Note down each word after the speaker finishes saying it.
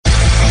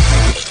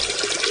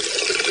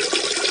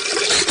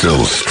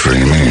still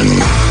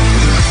streaming.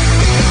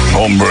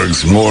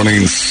 Holmberg's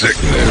Morning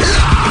Sickness.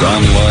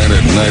 Online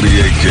at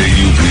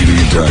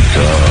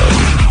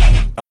 98kupd.com.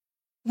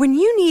 When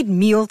you need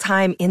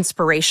mealtime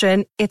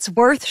inspiration, it's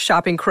worth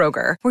shopping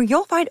Kroger, where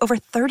you'll find over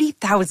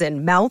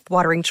 30,000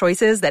 mouth-watering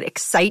choices that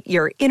excite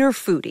your inner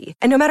foodie.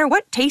 And no matter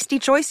what tasty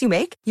choice you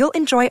make, you'll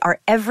enjoy our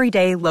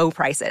everyday low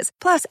prices,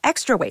 plus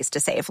extra ways to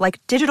save,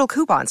 like digital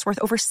coupons worth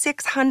over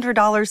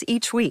 $600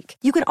 each week.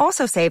 You can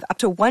also save up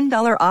to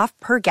 $1 off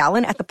per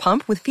gallon at the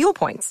pump with fuel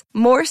points.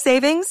 More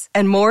savings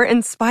and more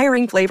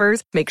inspiring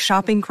flavors make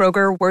shopping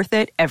Kroger worth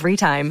it every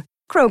time.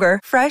 Kroger,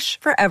 fresh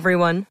for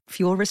everyone.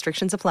 Fuel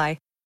restrictions apply.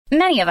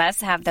 Many of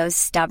us have those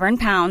stubborn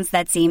pounds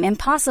that seem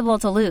impossible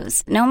to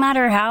lose, no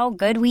matter how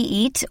good we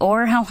eat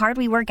or how hard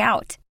we work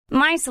out.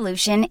 My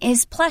solution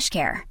is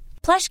PlushCare.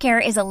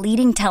 PlushCare is a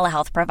leading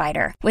telehealth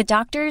provider with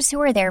doctors who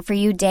are there for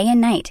you day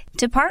and night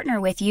to partner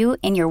with you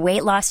in your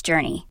weight loss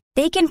journey.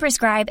 They can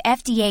prescribe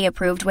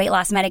FDA-approved weight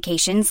loss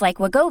medications like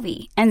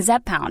Wegovy and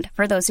Zepbound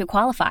for those who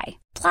qualify.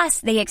 Plus,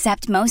 they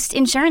accept most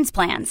insurance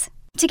plans.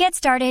 To get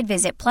started,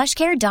 visit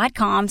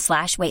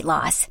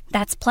plushcare.com/weightloss.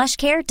 That's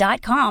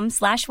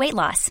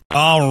plushcare.com/weightloss.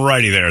 All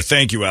righty there.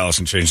 Thank you,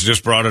 Allison Chains.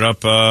 Just brought it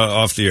up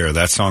off the air.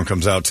 That song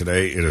comes out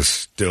today. It is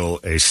still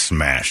a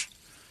smash.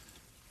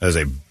 That is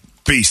a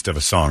beast of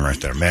a song right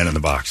there. Man in the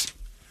Box.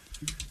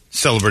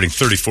 Celebrating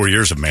 34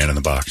 years of Man in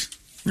the Box.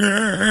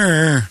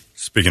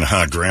 Speaking of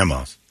hot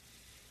grandmas.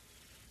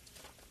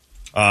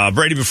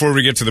 Brady, before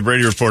we get to the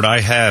Brady Report,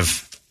 I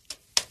have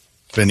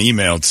been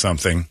emailed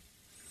something.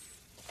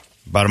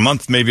 About a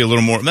month, maybe a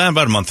little more,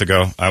 about a month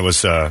ago, I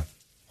was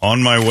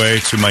on my way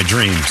to my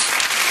dreams.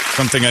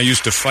 Something I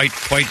used to fight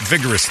quite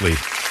vigorously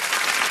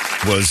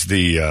was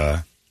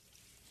the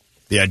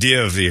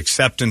idea of the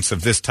acceptance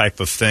of this type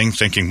of thing,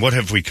 thinking, what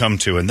have we come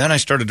to? And then I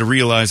started to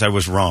realize I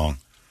was wrong,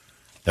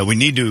 that we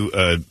need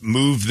to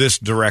move this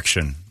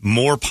direction.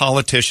 More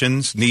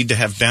politicians need to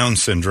have Down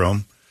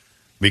syndrome,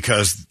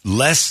 because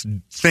less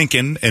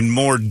thinking and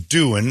more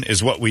doing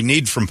is what we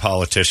need from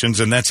politicians,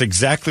 and that's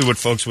exactly what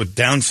folks with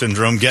Down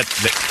syndrome get.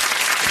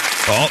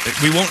 Well,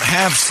 we won't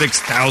have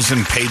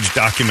 6,000-page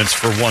documents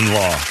for one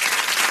law.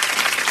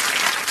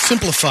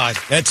 Simplified.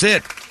 That's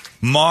it.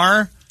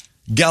 Mar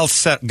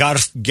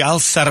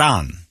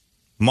Galceran.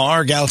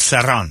 Mar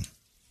Galceran.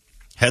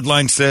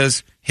 Headline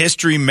says,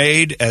 history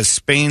made as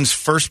Spain's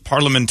first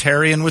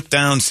parliamentarian with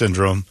Down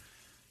syndrome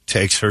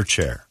takes her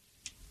chair.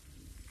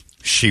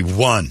 She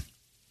won.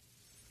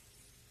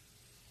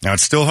 Now,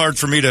 it's still hard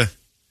for me to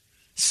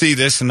see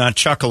this and not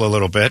chuckle a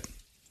little bit.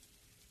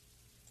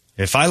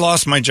 If I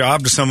lost my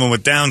job to someone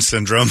with Down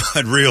syndrome,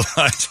 I'd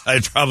realize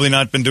I'd probably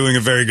not been doing a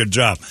very good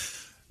job.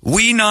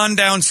 We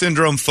non-Down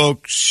syndrome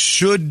folks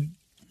should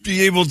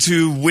be able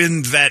to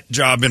win that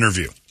job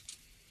interview.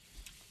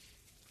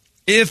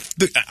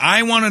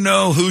 I want to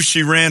know who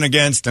she ran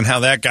against and how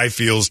that guy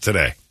feels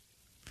today.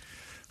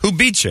 Who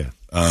beat you?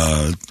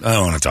 I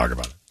don't want to talk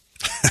about it.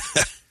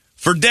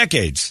 For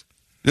decades.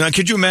 Now,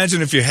 could you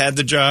imagine if you had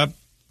the job?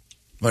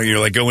 Well, you're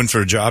like going for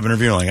a job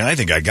interview, you're like, I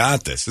think I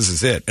got this. This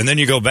is it. And then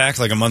you go back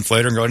like a month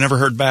later and go, I never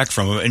heard back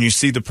from him. And you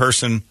see the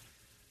person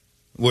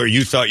where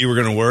you thought you were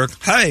going to work.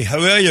 Hi, how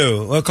are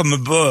you? Welcome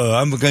aboard.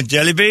 I'm going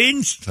jelly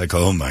beans. It's like,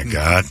 oh my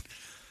God.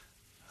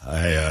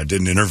 I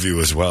didn't interview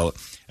as well.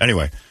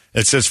 Anyway,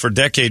 it says for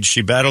decades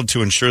she battled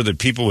to ensure that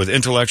people with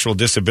intellectual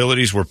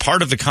disabilities were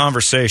part of the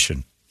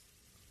conversation.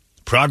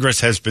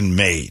 Progress has been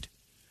made.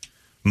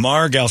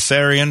 Mar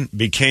Galceran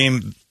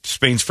became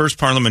Spain's first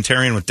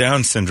parliamentarian with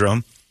Down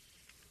syndrome.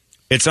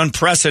 It's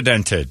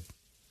unprecedented.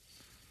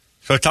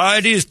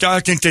 Society is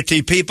starting to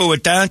see people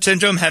with Down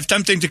syndrome have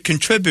something to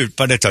contribute,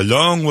 but it's a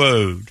long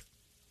road.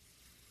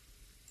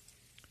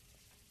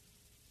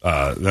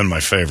 Then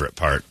my favorite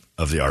part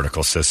of the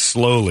article says,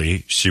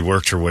 slowly, she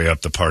worked her way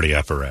up the party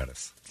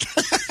apparatus.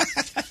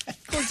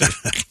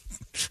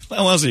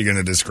 How else are you going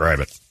to describe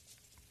it?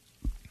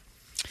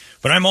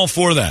 But I'm all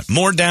for that.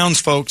 More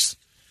Downs folks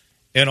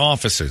in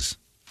offices.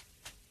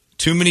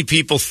 Too many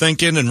people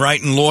thinking and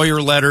writing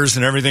lawyer letters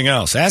and everything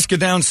else. Ask a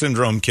Down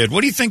syndrome kid,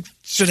 what do you think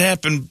should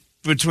happen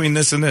between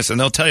this and this? And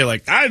they'll tell you,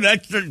 like,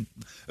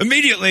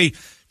 immediately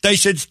they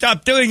should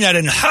stop doing that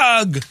and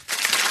hug.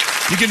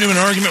 You get into an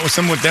argument with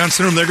someone with Down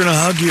syndrome, they're going to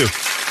hug you.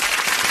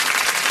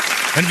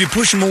 And if you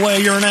push them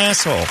away, you're an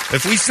asshole.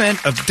 If we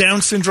sent a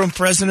Down syndrome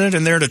president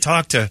in there to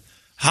talk to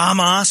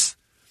Hamas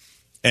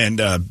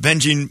and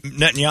Benjamin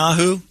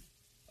Netanyahu,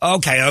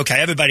 Okay,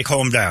 everybody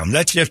calm down.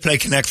 Let's just play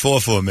Connect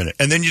 4 for a minute.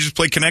 And then you just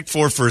play Connect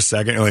 4 for a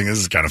second. You're like, this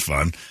is kind of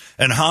fun.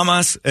 And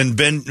Hamas and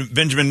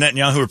Benjamin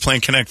Netanyahu are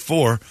playing Connect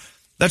 4.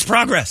 That's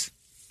progress.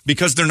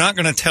 Because they're not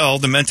going to tell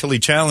the mentally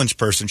challenged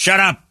person, shut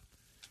up.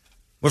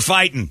 We're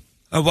fighting.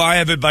 Oh, why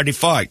everybody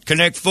fight?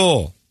 Connect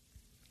 4.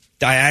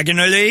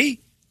 Diagonally,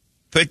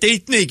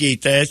 petit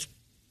sneaky.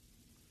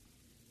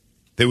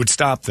 They would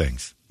stop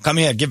things. Come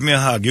here, give me a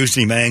hug. You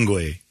seem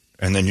angry.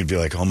 And then you'd be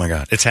like, oh, my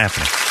God, it's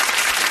happening.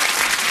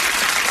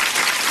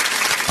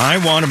 I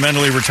want a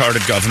mentally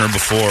retarded governor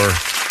before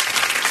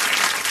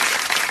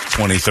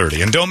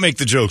 2030. And don't make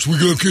the jokes, we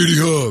got Katie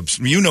Hobbs.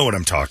 You know what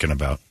I'm talking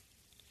about.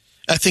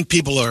 I think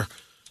people are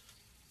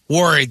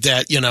worried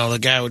that, the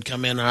guy would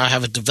come in and I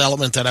have a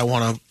development that I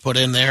want to put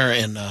in there,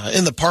 and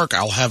in the park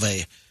I'll have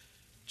a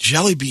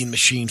jelly bean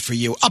machine for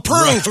you.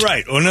 Approved!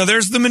 Right. Well, no,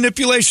 there's the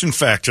manipulation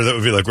factor that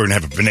would be like, we're going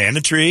to have a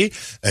banana tree,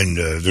 and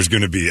there's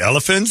going to be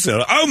elephants.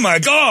 Oh, my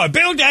God,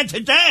 build that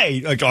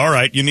today. Like, all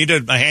right, you need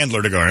a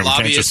handler to go.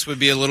 Lobbyists would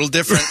be a little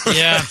different.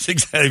 Yeah.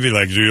 Exactly. Be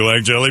like, do you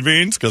like jelly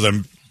beans? Because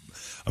I'm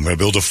going to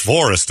build a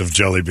forest of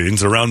jelly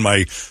beans around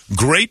my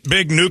great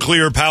big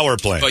nuclear power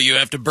plant. But you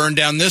have to burn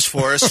down this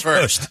forest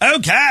first.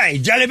 Okay,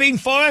 jelly bean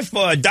forest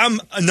for a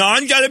dumb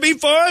non-jelly bean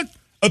forest?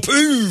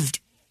 Approved.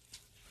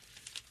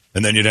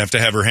 And then you'd have to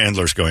have her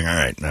handlers going, all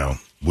right, now,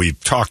 we've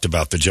talked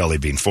about the jelly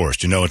bean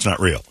forest. You know it's not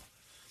real.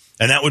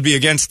 And that would be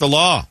against the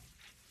law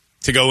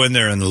to go in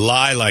there and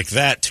lie like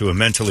that to a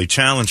mentally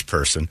challenged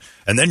person.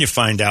 And then you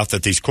find out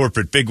that these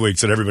corporate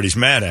bigwigs that everybody's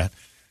mad at,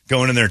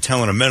 going in there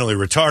telling a mentally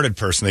retarded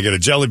person they get a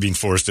jelly bean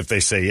forest, if they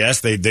say yes,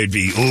 they'd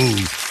be, ooh,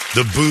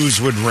 the booze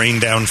would rain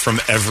down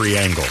from every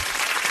angle.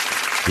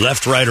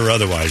 Left, right, or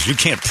otherwise. You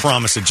can't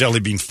promise a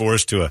jelly bean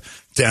forest to a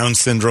Down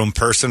syndrome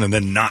person and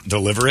then not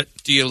deliver it.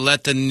 Do you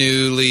let the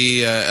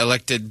newly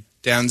elected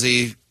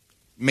Downsy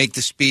make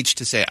the speech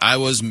to say, I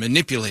was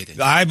manipulated?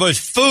 I was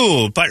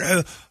fooled,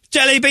 but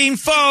jelly bean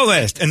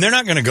forest. And they're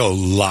not going to go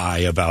lie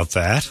about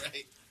that.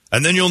 Right.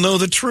 And then you'll know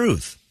the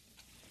truth.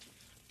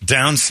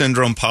 Down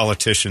syndrome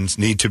politicians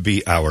need to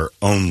be our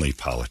only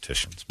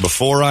politicians.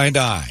 Before I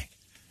die,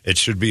 it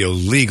should be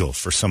illegal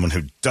for someone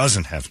who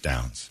doesn't have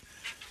Downs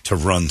to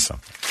run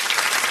something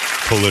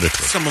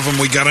politically. Some of them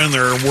we got in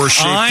there are worse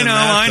shape I than know,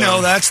 that. I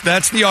know.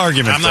 That's the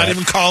argument. I'm not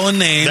even calling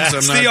names.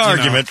 That's the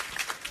argument.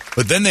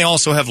 But then they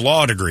also have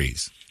law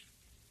degrees.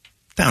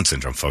 Down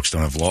syndrome folks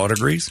don't have law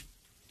degrees.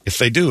 If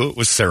they do, it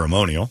was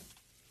ceremonial.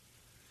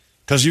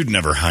 Because you'd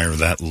never hire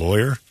that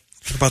lawyer.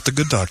 What about the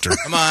good doctor?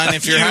 Come on,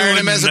 if you're hiring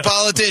him as a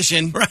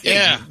politician. Right.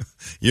 Yeah.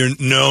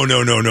 No.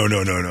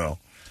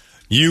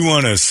 You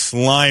want a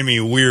slimy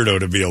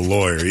weirdo to be a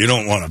lawyer. You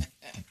don't want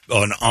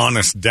an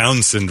honest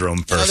Down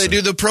syndrome person. Oh, they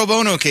do the pro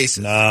bono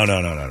cases.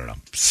 No.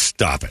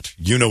 Stop it.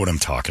 You know what I'm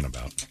talking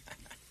about.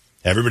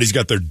 Everybody's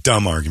got their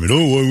dumb argument.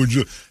 Oh, why would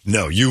you?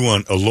 No, you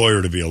want a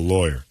lawyer to be a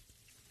lawyer.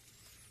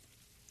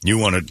 You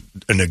want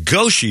a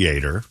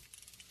negotiator,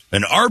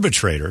 an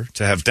arbitrator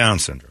to have Down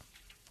syndrome.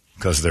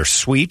 Because they're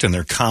sweet and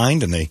they're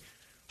kind and they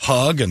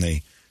hug and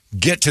they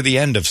get to the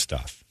end of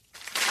stuff.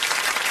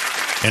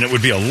 And it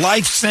would be a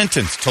life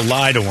sentence to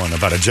lie to one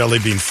about a jelly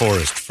bean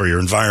forest for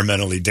your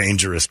environmentally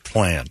dangerous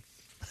plan.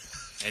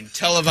 And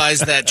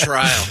televise that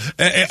trial.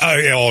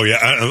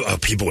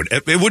 People would.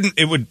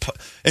 It would.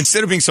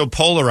 Instead of being so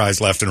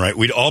polarized left and right,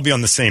 we'd all be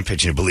on the same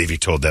page. You believe he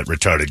told that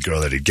retarded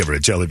girl that he'd give her a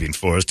jelly bean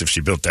forest if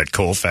she built that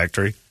coal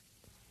factory?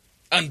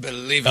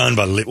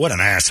 Unbelievable. What an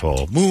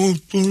asshole.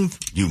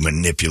 You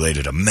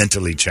manipulated a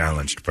mentally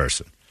challenged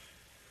person.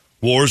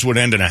 Wars would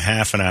end in a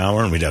half an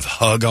hour, and we'd have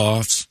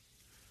hug-offs.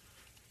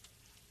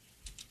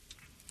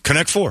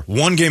 Connect Four.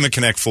 One game of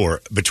Connect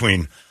Four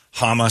between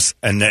Hamas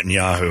and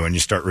Netanyahu, and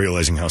you start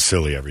realizing how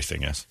silly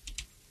everything is.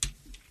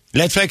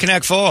 Let's play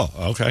Connect Four.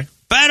 Okay.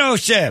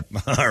 Battleship.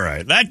 All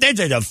right. That's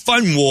a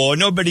fun war.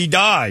 Nobody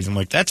dies. I'm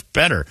like, that's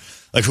better.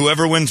 Like,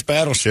 whoever wins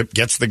Battleship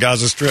gets the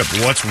Gaza Strip.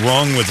 What's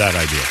wrong with that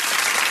idea?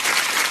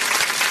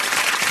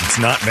 It's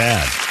not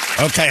bad.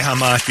 Okay,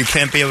 Hamas, you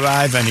can't be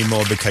alive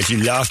anymore because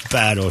you lost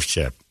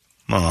Battleship.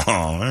 Oh,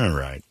 all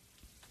right.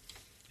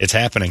 It's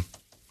happening.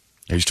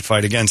 I used to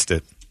fight against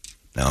it.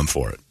 Now I'm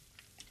for it.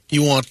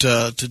 You want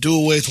to do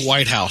away with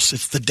White House.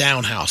 It's the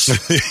Down House.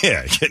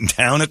 Yeah, getting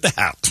down at the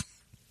house.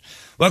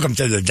 Welcome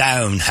to the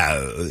Down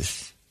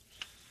House.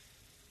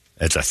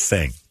 It's a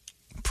thing.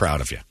 I'm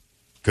proud of you.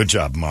 Good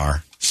job,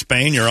 Mar.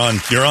 Spain, you're on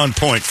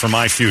point for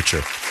my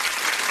future.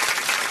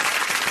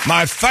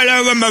 My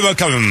fellow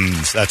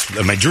Americans. That's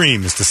my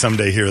dream, is to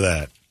someday hear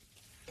that.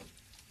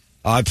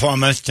 I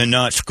promise to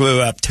not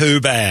screw up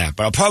too bad,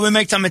 but I'll probably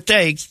make some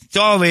mistakes.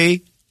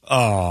 Sorry.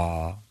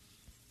 Aww.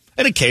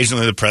 And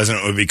occasionally the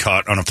president would be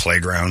caught on a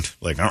playground.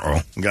 Like,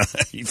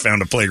 he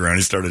found a playground.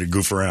 He started to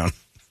goof around.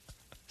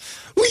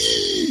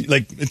 Whee!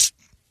 Like, it's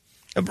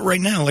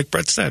right now, like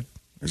Brett said,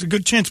 there's a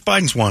good chance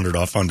Biden's wandered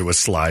off onto a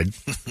slide.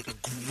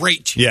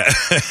 Great. Yeah.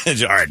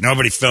 All right,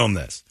 nobody filmed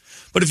this.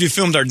 But if you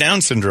filmed our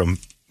Down syndrome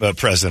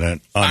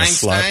president on Einstein,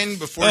 a slide.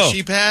 before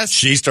she passed?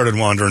 She started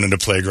wandering into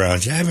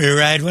playgrounds. Yeah, we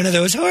ride one of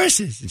those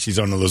horses. And she's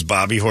on one of those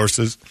bobby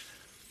horses.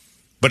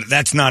 But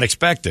that's not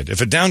expected. If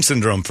a Down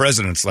syndrome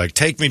president's like,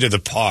 take me to the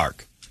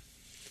park,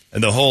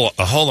 and the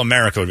whole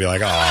America would be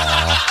like,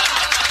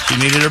 aw, she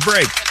needed a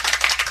break.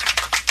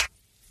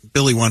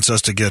 Billy wants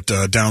us to get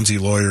Downsy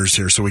lawyers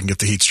here so we can get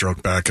the heat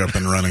stroke back up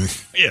and running.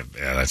 Yeah,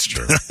 that's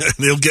true.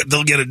 They'll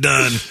get it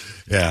done.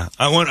 Yeah,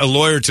 I want a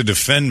lawyer to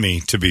defend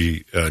me to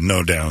be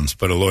no Downs,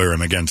 but a lawyer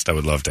I'm against I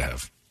would love to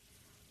have.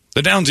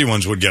 The Downsy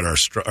ones would get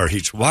our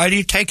heat. Why do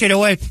you take it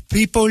away?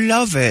 People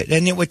love it,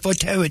 and it was for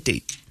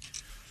charity.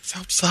 It's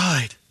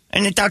outside.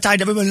 And it's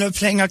outside. Everyone loves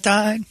playing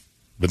outside.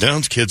 The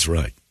Downs kid's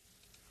right.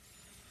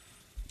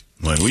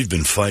 Well, we've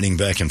been fighting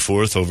back and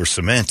forth over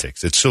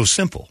semantics. It's so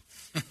simple.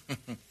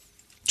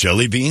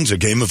 Jelly beans, a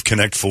game of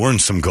Connect Four, and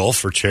some golf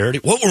for charity.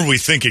 What were we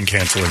thinking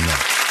canceling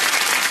that?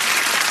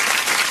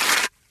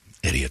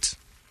 Idiots.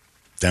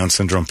 Down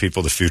syndrome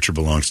people, the future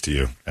belongs to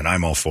you, and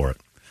I'm all for it.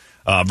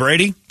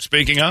 Brady,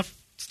 speaking of,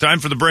 it's time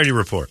for the Brady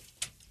Report.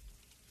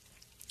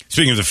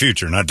 Speaking of the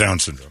future, not Down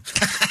syndrome.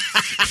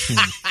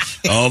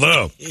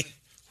 Although...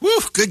 Woo,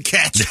 good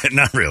catch.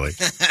 Not really.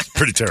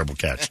 Pretty terrible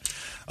catch.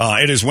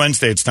 It is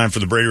Wednesday. It's time for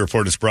the Brady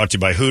Report. It's brought to you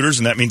by Hooters,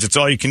 and that means it's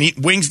all you can eat.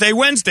 Wings Day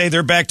Wednesday.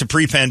 They're back to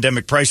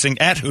pre-pandemic pricing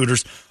at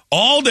Hooters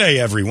all day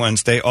every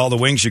Wednesday. All the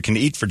wings you can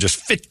eat for just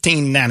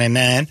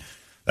 $15.99.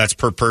 That's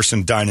per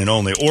person, dining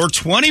only. Or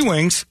 20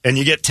 wings, and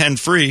you get 10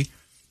 free,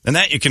 and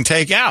that you can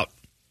take out.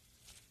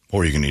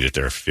 Or you can eat it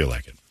there if you feel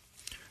like it.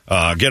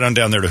 Get on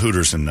down there to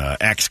Hooters and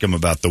ask them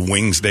about the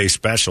Wings Day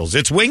specials.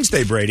 It's Wings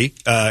Day, Brady,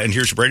 and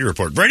here's your Brady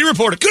Report. Brady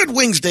Report. Good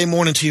Wings Day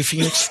morning to you,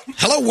 Phoenix.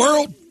 Hello,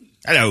 world.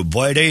 Hello,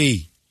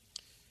 Brady.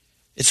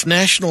 It's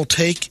National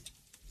Take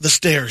the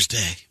Stairs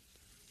Day.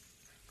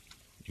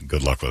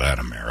 Good luck with that,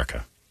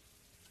 America.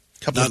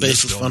 Couple of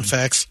baseless fun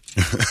facts.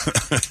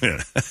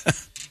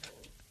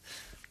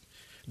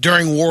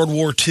 During World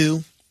War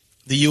II,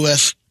 the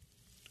U.S.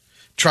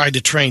 tried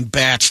to train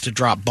bats to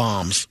drop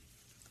bombs.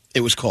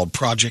 It was called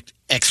Project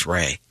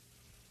X-Ray.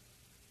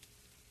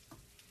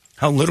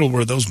 How little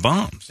were those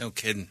bombs? No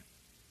kidding.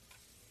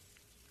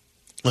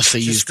 Unless they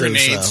Just use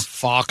grenades. those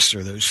fox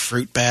or those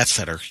fruit bats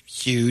that are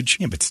huge.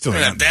 Yeah, but still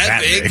They're not not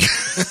that big.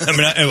 I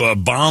mean, a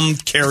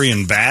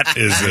bomb-carrying bat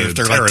is a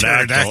They're like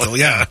pterodactyl. pterodactyl,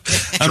 yeah.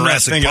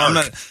 Jurassic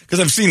Park. Because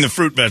I've seen the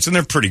fruit bats, and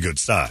they're pretty good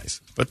size.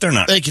 But they're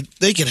not. They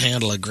could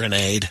handle a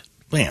grenade.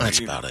 Man, That's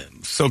about it.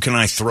 So can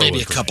I throw Maybe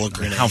a a couple of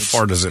grenade? grenades. How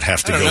far does it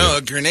have to I go? don't know.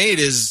 A grenade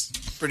is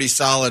pretty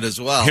solid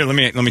as well. Here,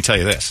 let me tell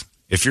you this.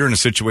 If you're in a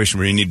situation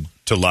where you need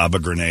to lob a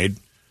grenade,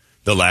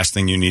 the last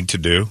thing you need to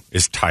do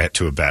is tie it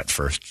to a bat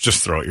first.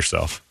 Just throw it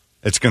yourself.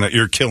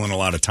 You're killing a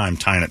lot of time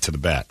tying it to the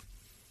bat.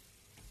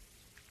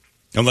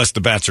 Unless the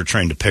bats are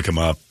trained to pick them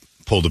up,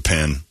 pull the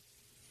pin.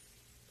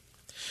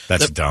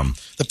 That's dumb.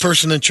 The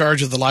person in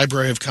charge of the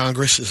Library of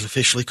Congress is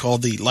officially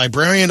called the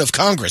Librarian of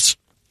Congress.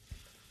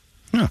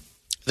 Huh.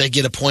 They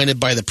get appointed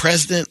by the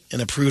president and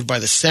approved by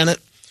the Senate,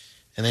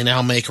 and they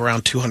now make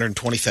around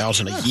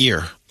 $220,000 a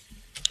year.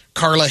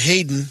 Carla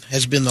Hayden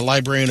has been the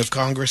Librarian of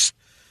Congress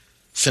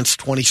since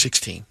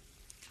 2016.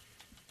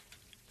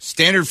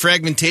 Standard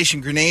fragmentation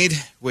grenade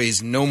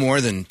weighs no more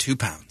than 2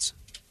 pounds.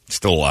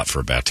 Still a lot for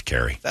a bat to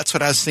carry. That's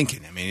what I was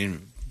thinking. I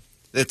mean,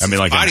 it's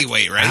like body an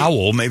weight, right?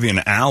 Owl, maybe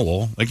an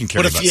owl. They can carry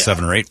What if about you-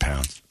 7 or 8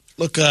 pounds.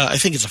 Look, I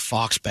think it's a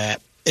fox bat.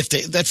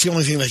 That's the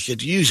only thing they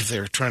could use if they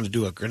were trying to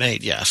do a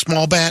grenade. Yeah, a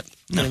small bat,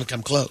 don't even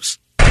come close.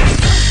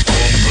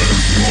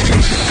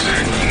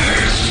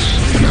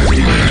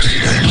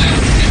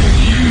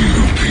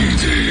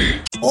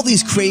 All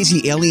these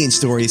crazy alien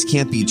stories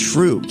can't be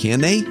true,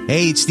 can they?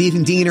 Hey, it's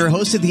Stephen Diener,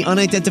 host of the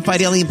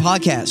Unidentified Alien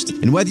Podcast.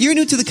 And whether you're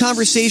new to the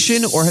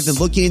conversation or have been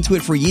looking into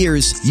it for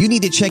years, you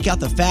need to check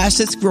out the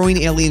fastest growing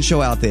alien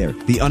show out there,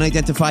 the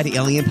Unidentified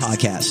Alien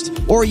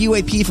Podcast, or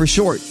UAP for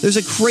short. There's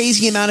a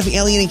crazy amount of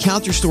alien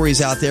encounter stories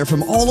out there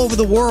from all over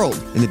the world.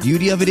 And the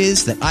beauty of it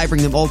is that I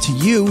bring them all to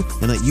you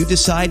and let you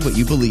decide what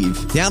you believe.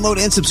 Download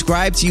and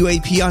subscribe to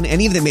UAP on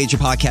any of the major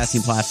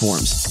podcasting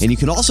platforms. And you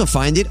can also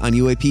find it on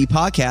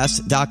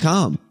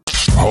UAPpodcast.com.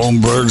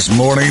 Holmberg's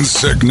Morning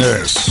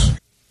Sickness. I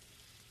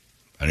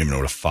don't even know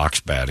what a fox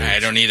bat is. I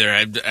don't either.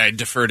 I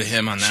defer to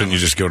him on that. Shouldn't you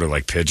just go to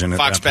like pigeon?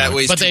 Fox at that bat point?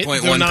 weighs But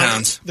 2.1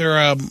 pounds.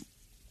 They're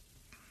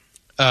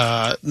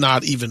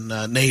not even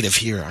native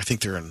here. I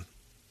think they're in.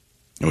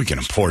 We can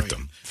import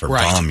them for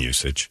Right. bomb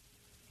usage,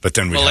 but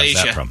then we have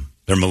Malaysia. that problem.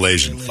 They're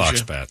Malaysian Malaysia.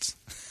 fox bats.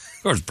 Of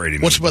course, Brady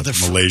knows What's about about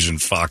the Malaysian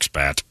fox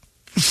bat.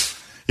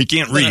 He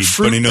can't But a read,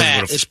 fruit but he knows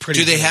bat what is a... pretty.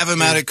 Do they good. have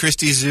him out at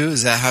Christie's Zoo?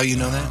 Is that how you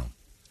know that?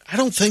 I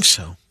don't think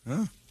so.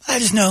 I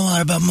just know a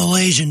lot about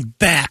Malaysian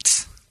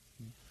bats.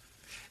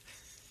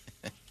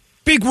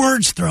 Big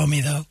words throw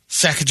me, though.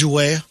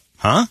 Sacagawea.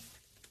 Huh?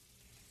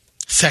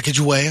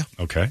 Sacagawea.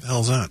 Okay. The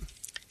hell's that?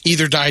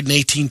 Either died in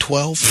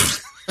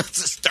 1812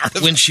 That's the start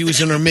of when she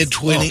was in her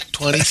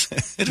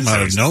mid-20s.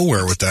 Out of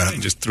nowhere with that. He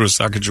just threw a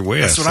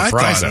Sacagawea That's what I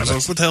surprise thought. I at was us.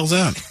 like, what the hell's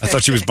that? I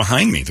thought she was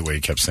behind me the way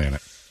he kept saying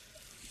it.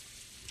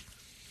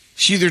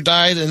 She either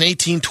died in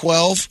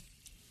 1812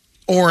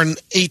 or in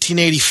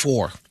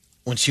 1884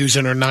 when she was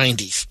in her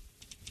 90s.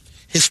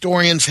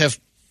 Historians have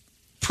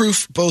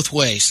proof both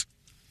ways,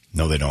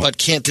 No, they don't. but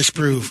can't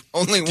disprove.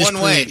 Only one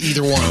disprove way.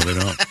 Either one. No, they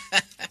don't.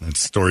 That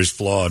story's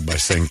flawed by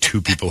saying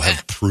two people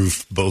have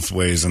proof both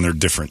ways and they're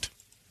different.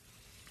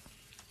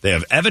 They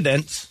have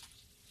evidence.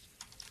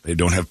 They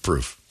don't have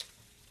proof.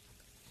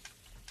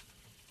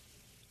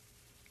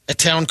 A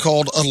town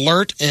called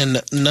Alert in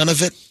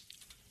Nunavut,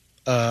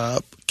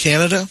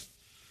 Canada,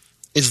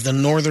 is the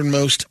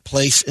northernmost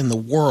place in the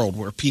world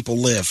where people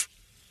live.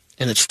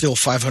 And it's still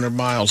 500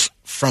 miles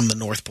from the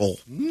North Pole.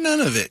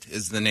 None of it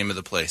is the name of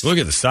the place. Look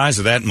at the size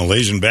of that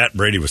Malaysian bat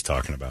Brady was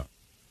talking about.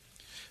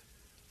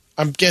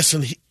 I'm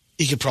guessing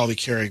he could probably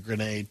carry a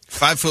grenade.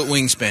 5 foot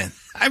wingspan.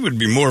 I would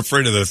be more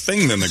afraid of the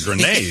thing than the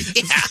grenade.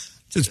 Yeah.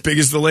 It's as big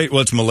as the lady. Well,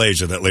 it's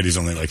Malaysia. That lady's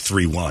only like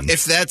 3'1".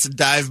 If that's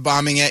dive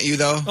bombing at you,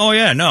 though, Oh,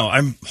 yeah, no,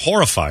 I'm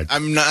horrified.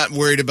 I'm not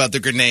worried about the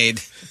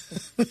grenade.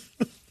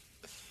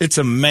 It's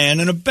a man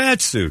in a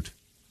bat suit.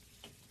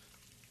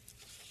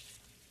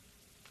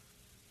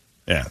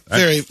 Yeah.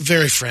 Very,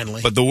 very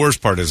friendly. But the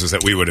worst part is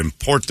that we would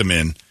import them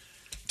in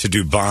to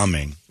do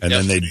bombing, and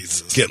then they'd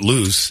get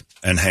loose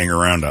and hang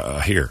around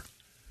here.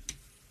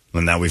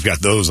 And now we've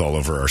got those all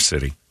over our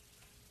city.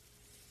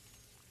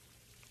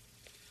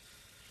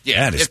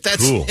 Yeah, That is if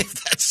that's cool. if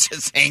that's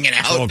just hanging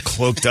It's all out.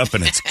 cloaked up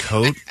in its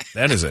coat.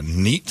 That is a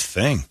neat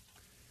thing.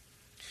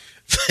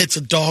 It's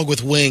a dog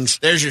with wings.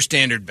 There's your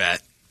standard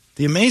bet.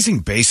 The amazing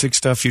basic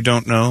stuff you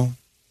don't know,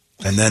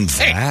 and then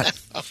that.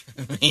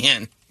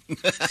 Man.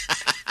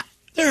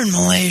 They're in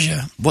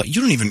Malaysia. What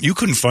you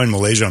couldn't find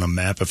Malaysia on a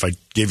map if I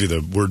gave you the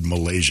word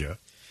Malaysia.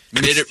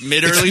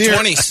 Mid-early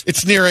 20s.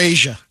 It's near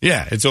Asia.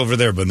 Yeah, it's over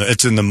there, but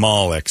it's in the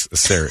mall area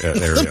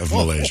of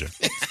Malaysia.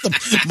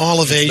 The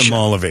Mall of Asia. The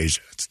Mall of Asia.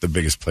 It's the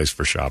biggest place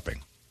for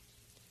shopping.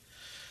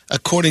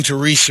 According to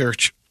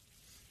research,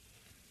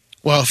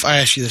 well, if I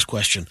ask you this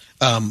question,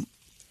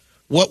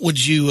 what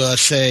would you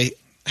say,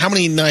 how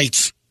many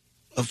nights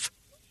of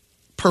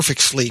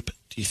perfect sleep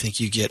do you think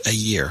you get a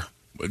year?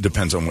 It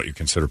depends on what you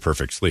consider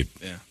perfect sleep.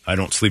 Yeah. I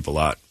don't sleep a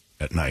lot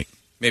at night.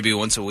 Maybe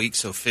once a week,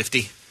 so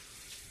 50.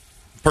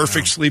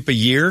 Perfect sleep a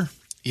year?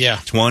 Yeah.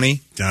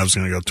 20? Yeah, I was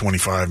going to go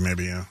 25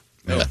 maybe, yeah.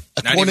 Yeah.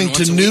 According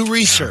once to a new week?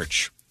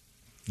 research,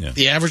 Yeah.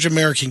 the average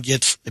American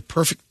gets a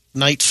perfect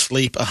night's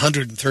sleep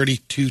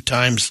 132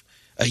 times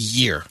a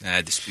year.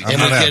 I dispute And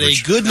not we get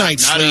average. a good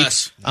night's Not sleep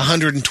us.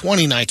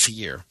 120 nights a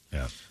year.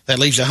 Yeah. That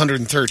leaves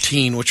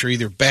 113, which are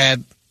either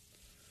bad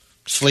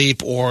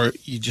sleep or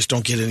you just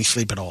don't get any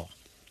sleep at all.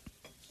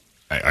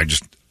 I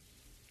just...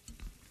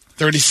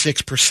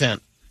 36%.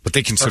 But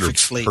they consider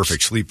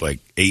Perfect sleep. like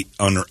 8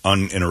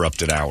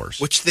 uninterrupted hours.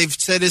 Which they've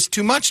said is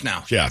too much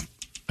now. Yeah.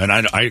 And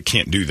I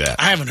can't do that.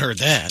 I haven't heard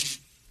that.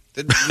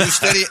 The new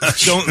study.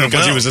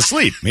 Because he was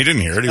asleep. He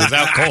didn't hear it. He was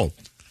out cold.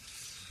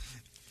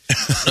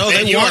 No,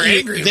 And you were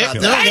angry about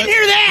that. I didn't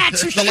hear that.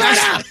 Shut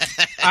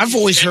up. I've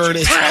always heard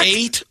it's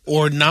 8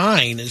 or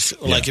 9 is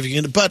like if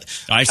you can. But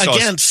I saw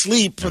again,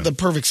 sleep for the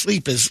perfect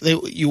sleep is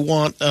you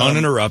want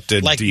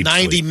Uninterrupted, like deep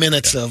 90 sleep.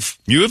 minutes of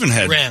You haven't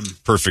had REM.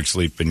 perfect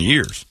sleep in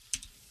years.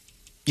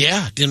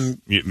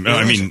 didn't.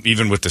 I mean,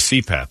 even with the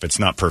CPAP, it's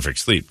not perfect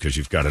sleep because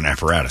you've got an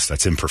apparatus.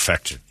 That's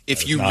imperfection. If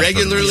That is you not perfect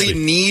regularly sleep.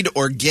 need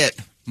or get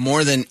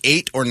more than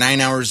 8 or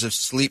 9 hours of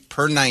sleep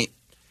per night,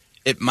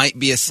 it might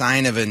be a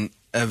sign of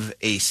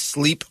a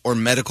sleep or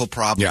medical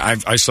problem. Yeah,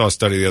 I saw a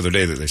study the other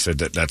day that they said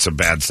that that's a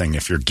bad thing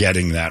if you're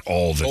getting that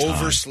all the time.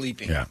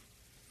 Oversleeping. Yeah.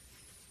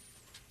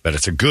 But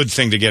it's a good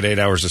thing to get 8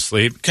 hours of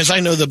sleep. Because I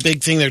know the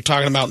big thing they're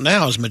talking about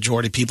now is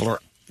majority of people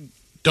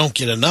don't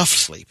get enough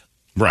sleep.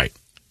 Right.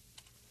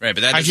 Right,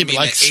 but that I doesn't give mean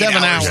like that 8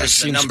 7 hours hours is the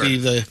seems number. to be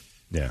the.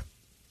 Yeah.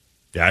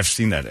 Yeah, I've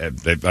seen that.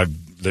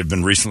 They've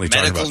been recently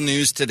talking Medical about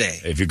news today.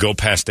 if you go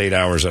past 8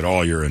 hours at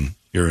all, you're in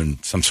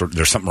some sort.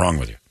 There's something wrong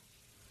with you.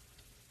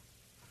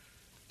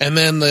 And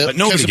then But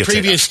nobody because the gets 8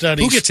 previous hours.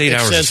 studies, Who gets 8 it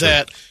hours of says sleep?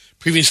 that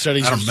previous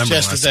studies I don't have remember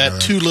the suggested last time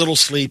that I too little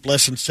sleep,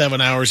 less than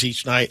 7 hours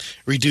each night,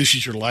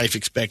 reduces your life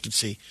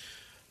expectancy.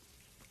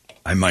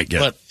 I might get.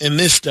 But in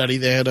this study,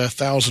 they had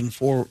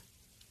 1,004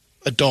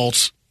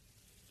 adults.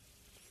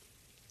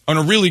 On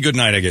a really good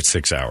night, I get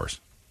 6 hours,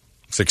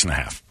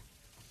 6.5.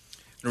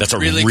 That's a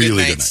really,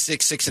 really good good night. night.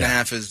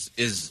 6.5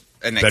 is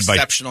an Bed by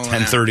exceptional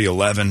 10:30,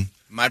 11.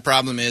 My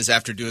problem is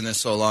after doing this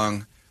so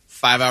long,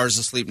 5 hours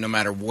of sleep, no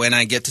matter when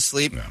I get to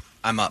sleep, Yeah.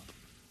 I'm up.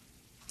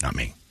 Not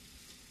me.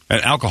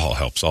 And alcohol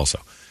helps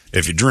also.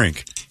 If you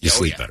drink, you Oh,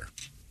 sleep yeah. better.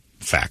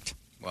 Fact.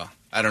 Well,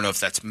 I don't know if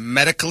that's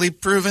medically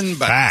proven,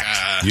 but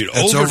Fact. You'd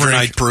It's overdrink.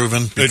 overnight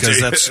proven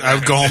because I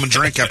would go home and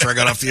drink after I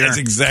got off the air. That's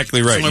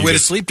exactly right. It's the only You way to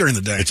just- sleep during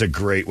the day. It's a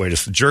great way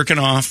to jerking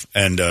off,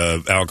 and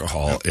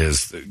alcohol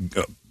is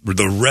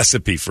the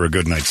recipe for a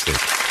good night's sleep.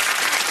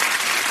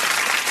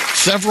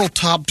 Several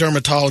top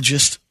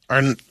dermatologists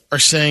are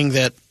saying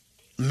that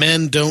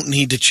men don't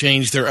need to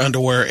change their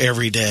underwear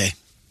every day.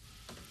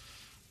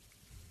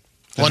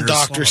 One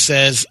doctor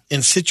says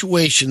in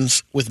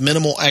situations with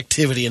minimal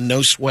activity and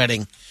no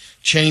sweating,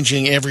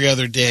 changing every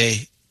other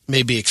day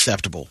may be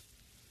acceptable.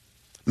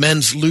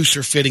 Men's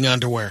looser fitting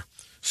underwear.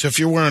 So if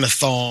you're wearing a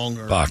thong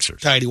or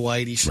Boxers. tighty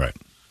whities, Right.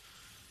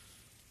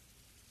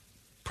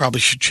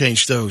 probably should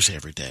change those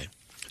every day.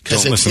 Because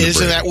Don't it listen to isn't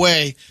Brady. that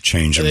way.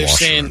 Change and They're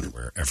wash your saying,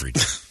 underwear every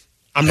day.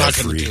 I'm not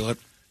going Every to do it.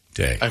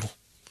 day. I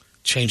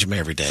change them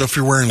every day. So if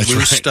you're wearing loose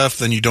right. stuff,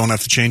 then you don't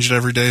have to change it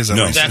every day? Is that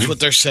No. what you're That's saying? what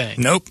they're saying.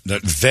 Nope.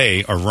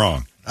 They are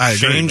wrong. I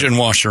agree, Change but- and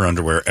wash your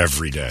underwear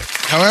every day.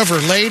 However,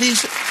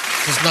 ladies,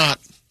 it's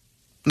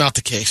not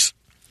the case.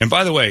 And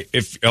by the way,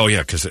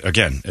 because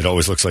again, it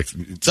always looks like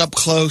It's up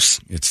close.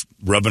 it's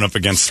rubbing up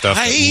against stuff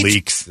that Tight.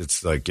 leaks.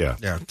 It's like, yeah.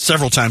 Yeah,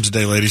 several times a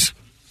day, ladies.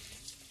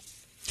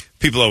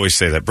 People always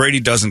say that. Brady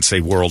doesn't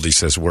say world, he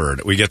says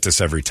word. We get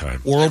this every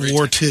time. World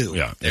War II. There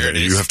Yeah. it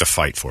You is. have to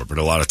fight for it. But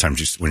a lot of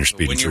times when you're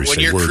speeding When through, you're- you say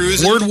when you're word.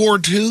 cruising- World War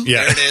II?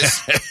 Yeah. There it is.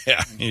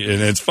 Yeah.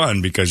 And it's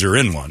fun because you're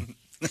in one.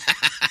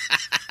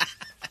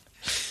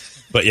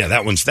 But yeah,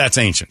 that's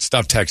ancient.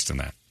 Stop texting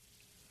that.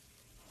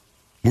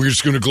 We're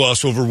just going to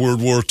gloss over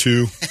World War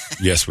II.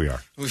 Yes, we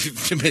are.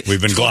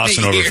 We've been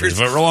glossing over for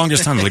the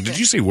longest time. Like, did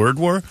you say World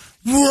War?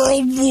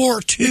 World War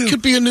II. It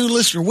could be a new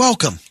listener.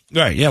 Welcome.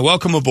 Right, yeah,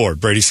 welcome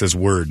aboard. Brady says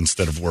word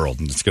instead of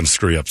world, and it's going to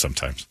screw you up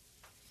sometimes.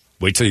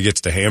 Wait till he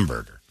gets to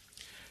hamburger.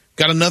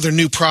 Got another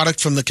new product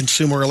from the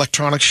Consumer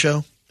Electronics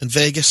Show in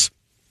Vegas.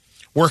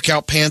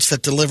 Workout pants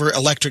that deliver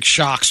electric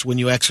shocks when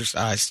you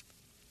exercise.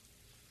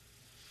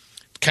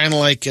 Kind of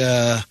like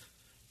the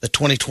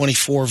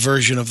 2024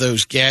 version of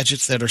those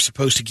gadgets that are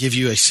supposed to give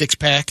you a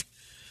six-pack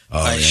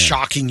by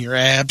shocking your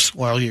abs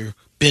while you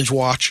binge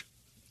watch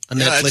a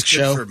Netflix that's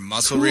show. good for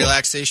muscle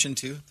relaxation,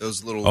 too,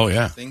 those little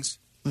things.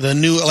 The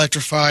new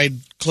electrified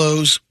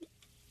clothes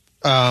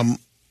are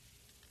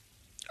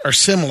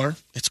similar.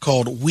 It's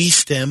called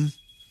WE-STEM.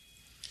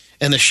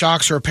 And the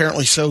shocks are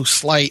apparently so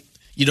slight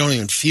you don't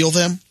even feel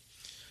them.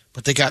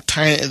 But they got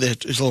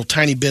there's a little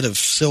tiny bit of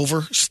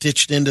silver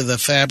stitched into the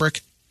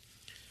fabric.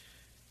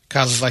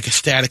 Causes like a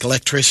static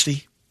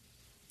electricity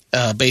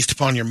based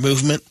upon your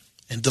movement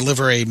and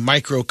deliver a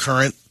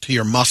microcurrent to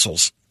your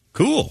muscles.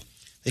 Cool.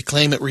 They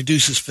claim it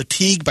reduces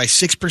fatigue by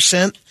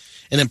 6%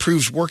 and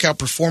improves workout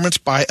performance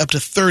by up to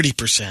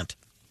 30%.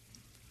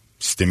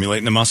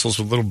 Stimulating the muscles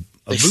with a little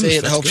They say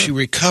it helps you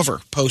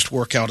recover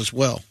post-workout as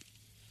well.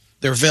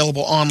 They're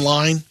available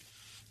online.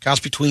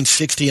 Cost between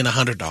 $60 and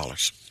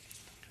 $100.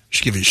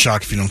 Should give you a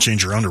shock if you don't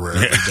change your underwear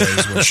every day.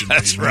 Is what should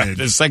That's be right. made.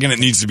 The second it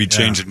needs to be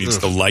changed, it needs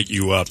to light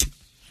you up.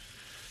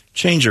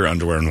 Change your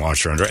underwear and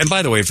wash your underwear. And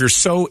by the way, if you're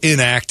so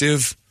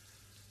inactive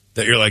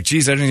that you're like,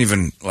 geez, I didn't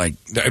even, I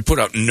put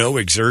out no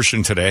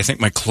exertion today. I think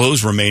my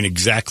clothes remain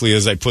exactly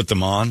as I put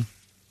them on.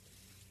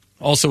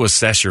 Also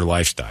assess your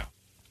lifestyle.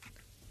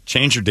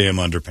 Change your damn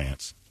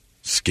underpants.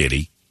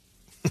 Skitty.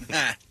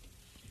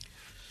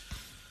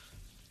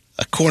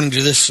 According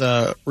to this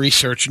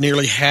research,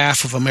 nearly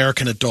half of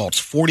American adults,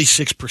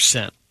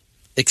 46%,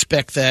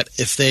 expect that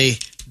if they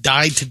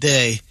died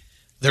today,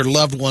 their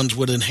loved ones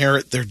would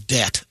inherit their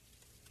debt.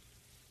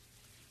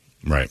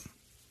 Right.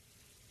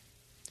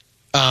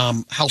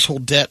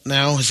 Household debt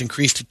now has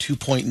increased to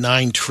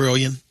 $2.9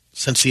 trillion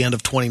since the end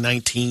of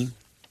 2019.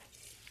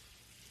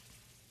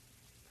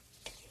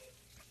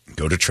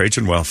 Go to Trades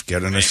and Wealth,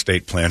 get an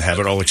estate plan, have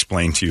it all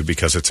explained to you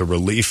because it's a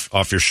relief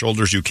off your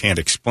shoulders you can't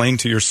explain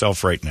to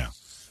yourself right now.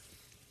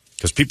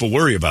 Because people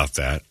worry about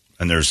that,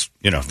 and there's,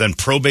 then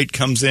probate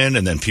comes in,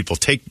 and then people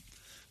take,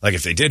 like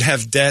if they did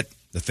have debt,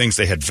 the things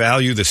they had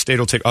value, the state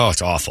will take,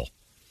 it's awful.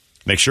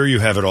 Make sure you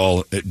have it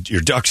all, your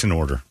ducks in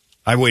order.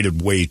 I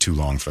waited way too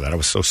long for that. I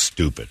was so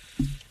stupid.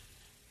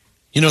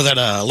 You know that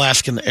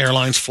Alaskan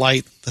Airlines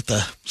flight that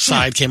the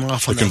side came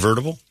off on the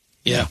convertible?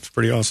 Yeah. It's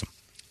pretty awesome.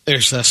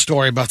 There's a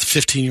story about the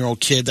 15-year-old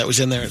kid that was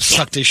in there and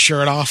sucked his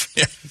shirt off.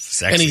 Yeah,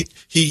 sexy. And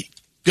he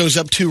goes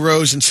up 2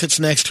 rows and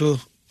sits next to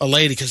a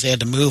lady because they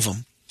had to move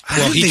him.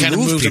 He kind of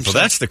moved people.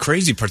 That's the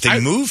crazy part. They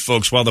moved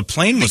folks while the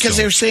plane was because going.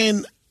 they were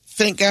saying,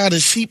 thank God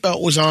his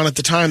seatbelt was on at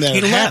the time that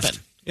it happened.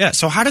 Yeah,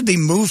 so how did they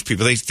move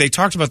people? They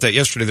talked about that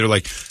yesterday. They're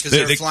like... Because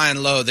they were flying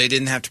low. They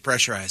didn't have to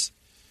pressurize.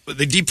 But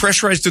they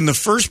depressurized in the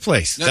first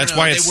place. That's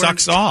why it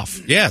sucks off.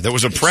 Yeah, there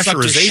was a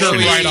pressurization.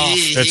 Right off.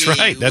 That's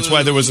right. That's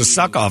why there was a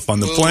suck off on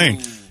the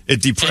plane.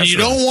 It depressurized. And you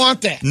don't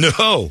want that.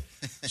 No.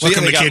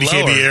 Welcome to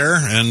KDKB Air.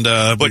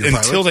 And, but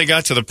until they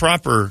got to the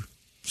proper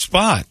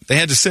spot, they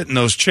had to sit in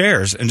those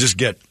chairs and just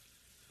get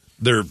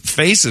their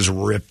faces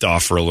ripped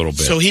off for a little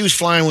bit. So he was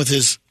flying with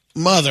his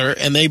mother,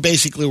 and they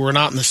basically were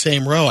not in the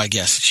same row, I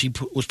guess. She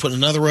was put in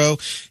another row.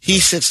 He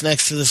sits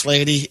next to this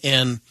lady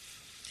and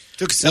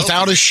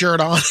without his shirt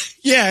on.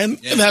 And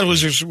that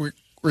was his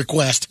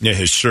request. Yeah,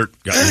 his shirt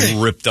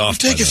got ripped off.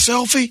 Take a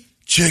selfie?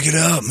 Check it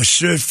out. My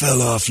shirt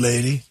fell off,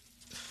 lady.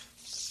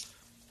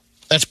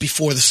 That's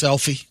before the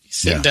selfie. He's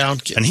sitting down.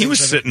 And he was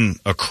sitting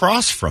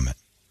across from it.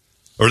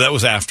 Or that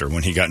was after,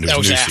 when he got into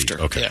his new after. seat.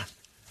 Okay. Yeah.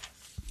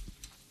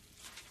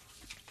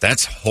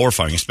 That's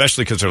horrifying,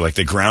 especially because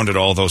they grounded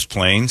all those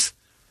planes,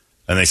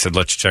 and they said,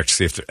 let's check to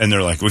see if... And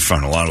they're like, we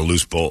found a lot of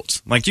loose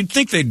bolts. Like, you'd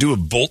think they'd do a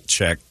bolt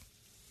check,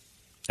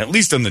 at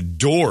least on the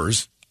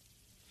doors.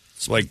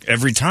 It's like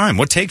every time.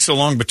 What takes so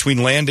long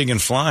between landing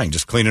and flying?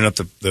 Just cleaning up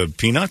the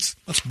peanuts?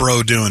 What's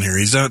Bro doing here?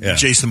 He's not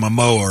Jason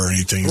Momoa or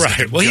anything. He's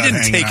right. Well, he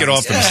didn't take it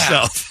off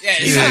himself. Yeah,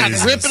 he's not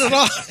ripping it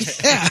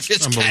off. Yeah,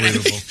 it's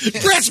unbelievable.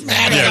 Brett's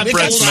mad. Yeah,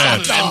 Brett's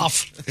mad.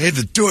 Off. Hey,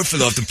 the door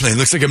fell off the plane.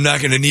 Looks like I'm not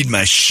going to need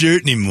my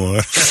shirt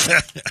anymore.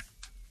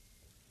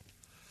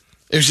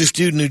 There's this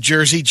dude in New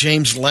Jersey,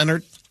 James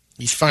Leonard.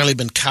 He's finally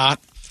been caught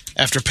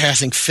after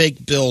passing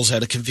fake bills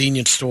at a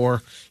convenience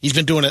store. He's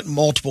been doing it at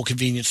multiple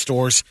convenience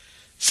stores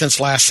since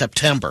last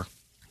September.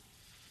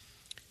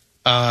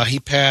 He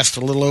passed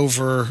a little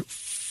over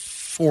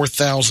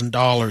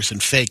 $4,000 in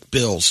fake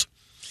bills.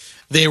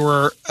 They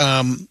were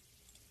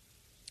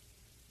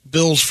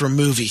bills from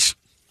movies,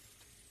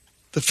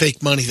 the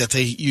fake money that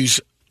they use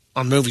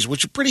on movies,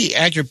 which are pretty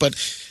accurate, but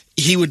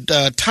he would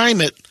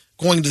time it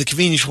going to the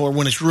convenience store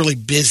when it's really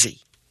busy.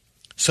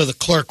 So the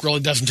clerk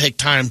really doesn't take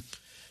time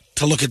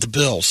to look at the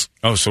bills.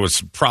 Oh, so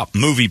it's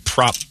movie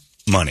prop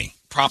money.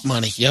 Prop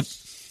money, yep.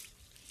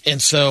 And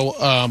so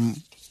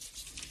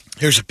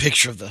here's a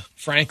picture of the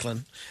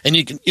Franklin. And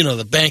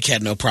the bank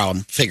had no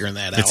problem figuring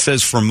that out. It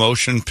says for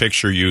motion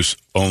picture use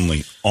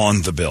only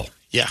on the bill.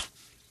 Yeah.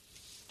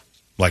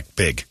 Like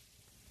big.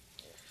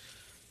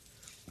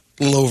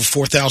 A little over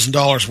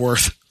 $4,000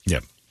 worth.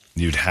 Yep.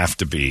 You'd have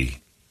to be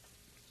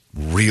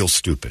real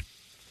stupid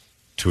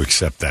to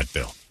accept that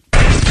bill.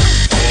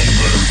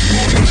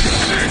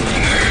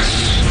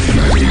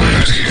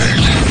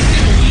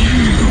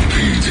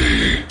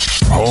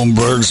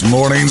 Holmberg's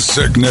Morning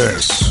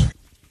Sickness.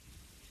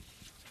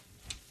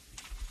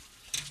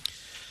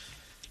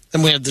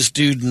 Then we had this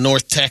dude in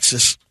North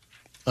Texas.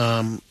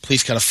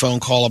 Police got a phone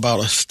call about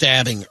a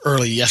stabbing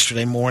early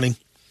yesterday morning.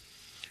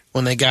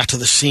 When they got to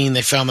the scene,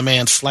 they found the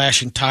man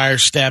slashing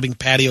tires, stabbing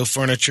patio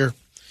furniture.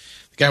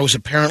 The guy was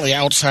apparently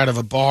outside of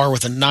a bar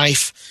with a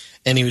knife,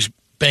 and he was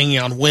banging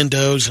on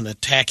windows and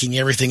attacking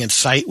everything in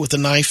sight with a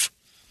knife.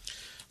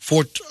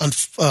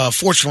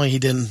 Fortunately, he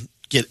didn't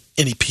get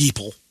any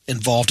people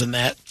involved in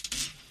that.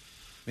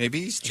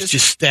 Maybe he's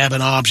just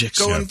stabbing objects.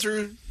 Going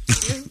through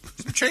some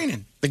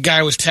training. The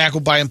guy was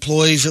tackled by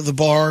employees at the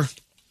bar.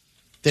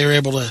 They were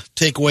able to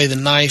take away the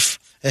knife.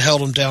 They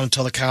held him down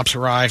until the cops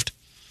arrived.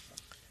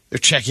 They're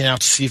checking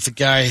out to see if the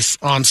guy's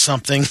on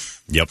something.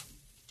 Yep.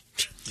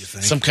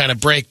 Some kind of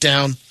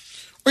breakdown.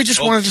 Or he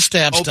just wanted to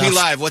stab stuff. OP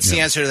Live, what's the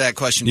answer to that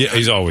question? Yeah,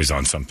 he's always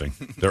on something.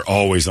 They're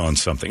always on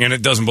something. And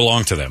it doesn't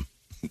belong to them.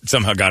 It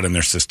somehow got in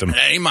their system.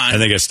 Hey, mine.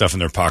 And they get stuff in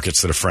their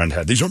pockets that a friend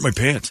had. These aren't my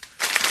pants.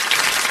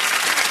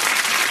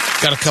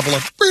 Got a couple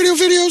of radio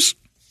videos.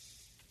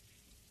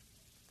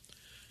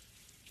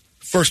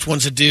 First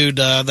one's a dude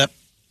that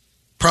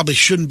probably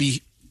shouldn't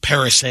be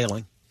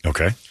parasailing.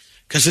 Okay.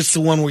 Because it's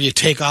the one where you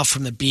take off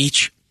from the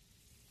beach.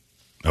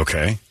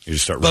 Okay. You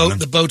just start running.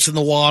 The boat's in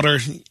the water,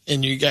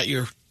 and you got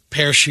your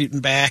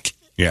parachuting back.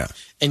 Yeah.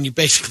 And you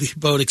basically, the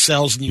boat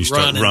excels, and you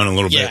start run. Run a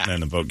little bit, and then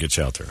the boat gets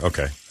you out there.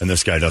 Okay. And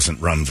this guy doesn't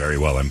run very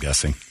well, I'm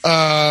guessing.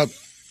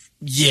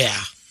 Yeah.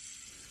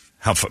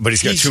 But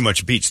he's got too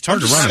much beach. It's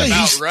hard to run.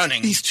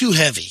 Running. He's too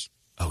heavy.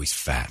 Oh, he's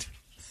fat.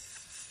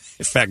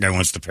 This fat guy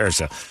wants to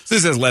parasail. So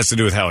this has less to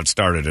do with how it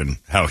started and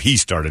how he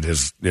started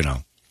his,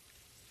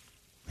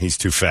 he's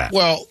too fat.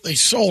 Well, they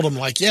sold him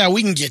like, yeah,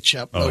 we can get you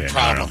up, no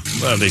problem.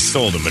 No. Well, they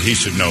sold him, but he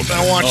should know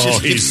better. Now watch this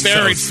he's get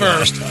buried so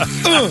first.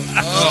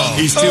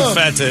 He's too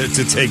fat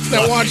to take.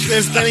 Now watch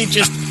this. Then he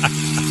just,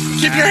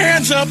 keep your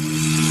hands up.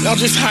 They'll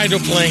just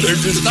hydroplane. They're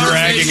just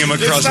dragging him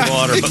across the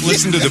water. But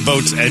listen to the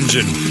boat's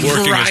engine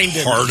working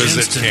as hard as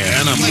it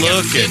can.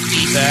 Look at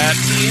that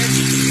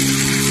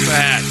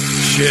fat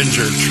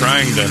ginger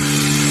trying to...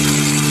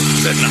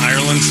 Is that in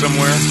Ireland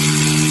somewhere?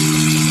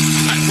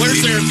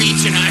 Where's there a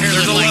beach in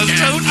Ireland? There's a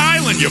Tote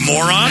Island, you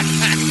moron.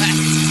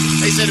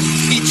 They said a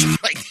beach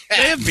like that.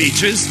 They have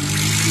beaches.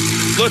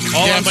 Look,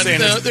 all I'm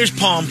saying is... There's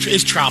palm trees.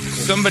 It's tropical.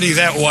 Somebody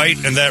that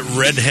white and that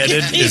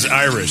red-headed is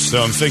Irish,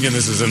 so I'm thinking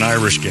this is an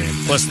Irish game.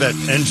 Plus, that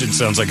engine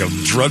sounds like a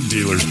drug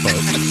dealer's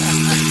boat.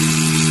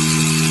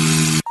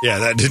 Yeah,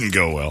 that didn't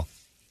go well.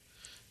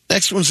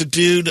 Next one's a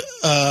dude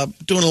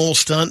doing a little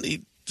stunt.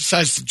 He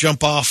decides to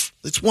jump off.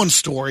 It's one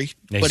story,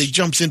 but he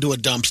jumps into a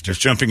dumpster.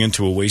 Just jumping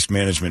into a waste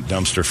management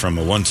dumpster from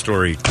a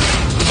one-story...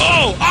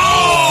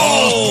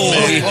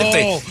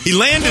 He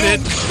landed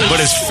it, but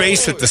his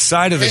face at the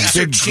side of the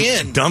big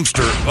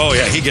dumpster. Oh,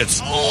 yeah, he gets...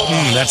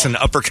 that's an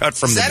uppercut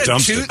from the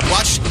dumpster. Is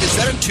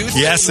that a tooth?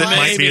 Yes, it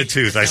might be a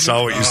tooth. I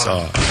saw what you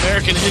saw.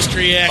 American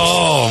History X.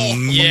 Oh,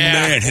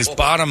 man. His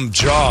bottom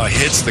jaw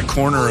hits the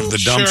corner of the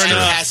dumpster. Sure,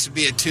 it has to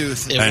be a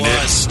tooth.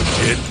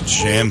 It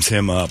jams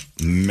him up.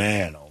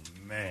 Man, oh,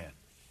 man.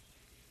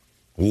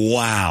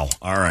 Wow.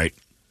 All right.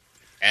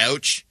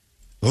 Ouch.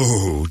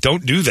 Oh,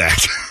 don't do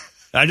that.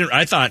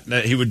 I thought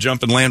that he would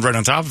jump and land right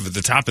on top of it.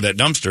 The top of that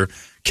dumpster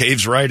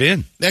caves right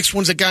in. Next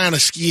one's a guy on a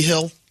ski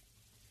hill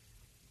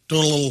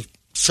doing a little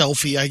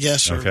selfie, I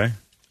guess. Okay.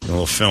 A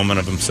little filming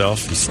of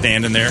himself. He's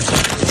standing there.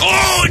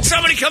 Oh, and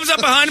somebody comes up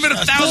behind him at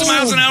 1,000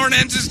 miles an hour and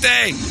ends his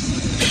day.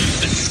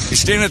 He's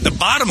standing at the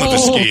bottom of a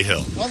ski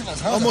hill.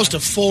 Almost a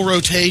full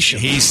rotation.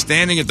 He's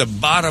standing at the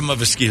bottom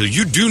of a ski hill.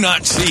 You do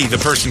not see the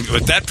person,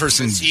 but that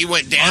person he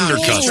went down.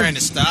 Undercut. He's trying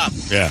to stop.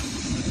 Yeah.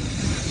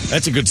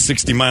 That's a good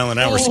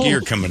 60-mile-an-hour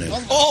skier coming in.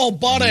 Oh,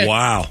 buddy.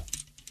 Wow.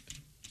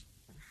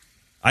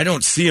 I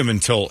don't see him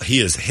until he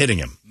is hitting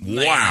him.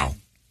 Man. Wow.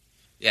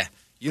 Yeah.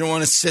 You don't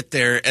want to sit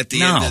there at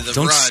the end of the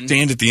don't run.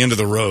 Stand at the end of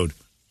the road.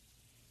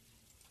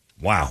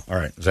 Wow. All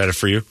right. Is that it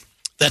for you?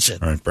 That's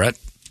it. All right, Brett.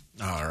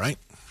 All right.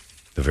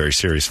 The very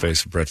serious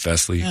face of Brett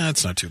Vesley. Yeah,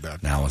 it's not too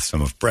bad. Now with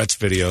some of Brett's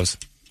videos.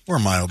 We're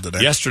mild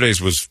today.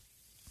 Yesterday's was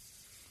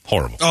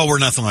horrible. Oh, we're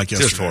nothing like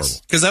yesterday's. Just horrible.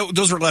 Because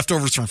those were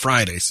leftovers from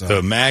Friday. So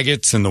the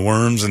maggots and the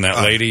worms and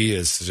that lady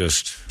is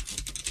just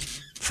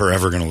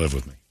forever going to live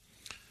with me.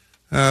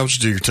 We'll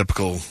just do your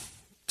typical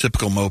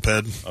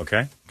moped.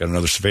 Okay. Got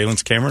another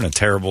surveillance camera in a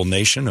terrible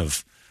nation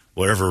of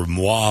whatever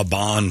moi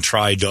bon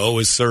tri do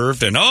is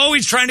served. And,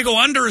 he's trying to go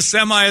under a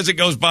semi as it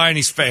goes by, and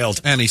he's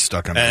failed. And he's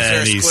stuck under it.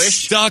 And he's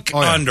stuck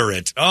under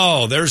it.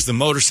 Oh, there's the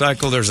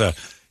motorcycle. There's a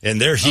And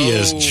there he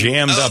is,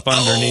 jammed up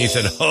underneath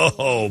it.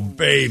 Oh,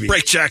 baby.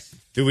 Brake check.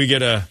 Do we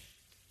get a...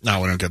 No,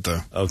 we don't get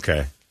the...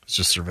 Okay. It's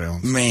just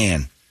surveillance.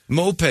 Man,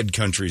 moped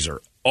countries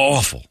are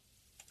awful.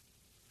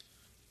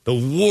 The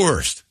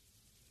worst.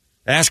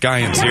 Ask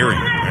Ian's hearing.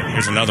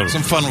 Here's another one.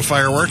 Some fun with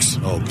fireworks.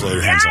 Oh, blow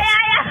your hands off.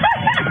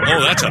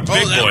 Oh, that's a big boy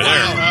there.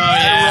 Oh,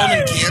 yeah.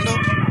 Roman candle?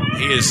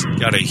 He has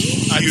got a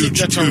huge I think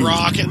that's a tube.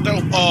 rocket.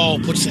 Oh,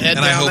 puts the head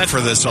And down. I hope That's for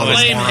this, all these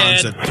flame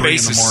morons head. at 3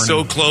 Face in the is morning.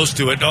 so close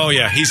to it. Oh,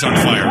 yeah, he's on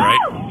fire, right?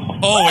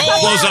 Oh, it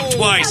blows up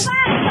twice.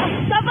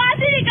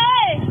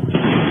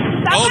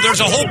 Oh, there's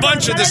a whole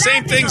bunch of the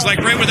same things, like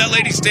right where that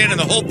lady's standing.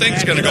 The whole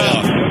thing's going to go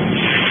off.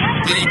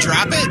 Did he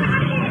drop it?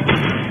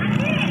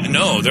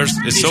 No,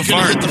 it's so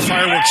far. Hit the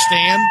fireworks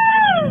stand.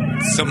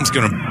 Something's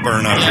going to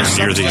burn up here near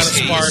something's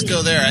these. gotta He's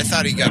still there. I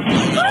thought he got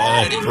blown up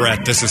already. Oh,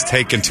 Brett, this is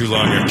taking too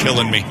long. You're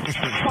killing me.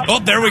 Oh,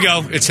 there we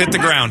go. It's hit the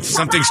ground.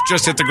 Something's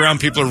just hit the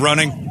ground. People are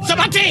running.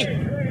 Sabati!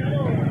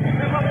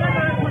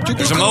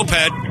 There's a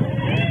moped.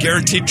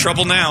 Guaranteed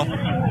trouble now.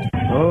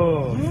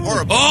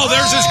 Horrible. Oh,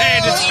 there's his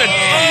hand. It's been...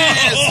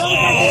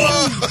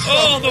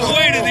 Oh, the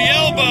weight of the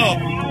elbow.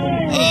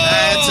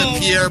 That's a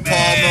Pierre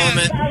Paul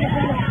moment.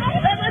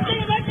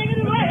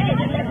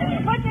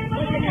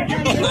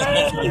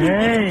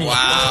 Wow.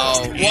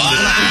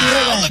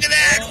 Wow. Look at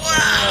that.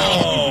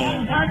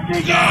 Wow.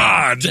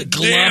 God, The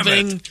damn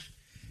gloving. it.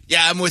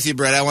 Yeah, I'm with you,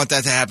 Brett. I want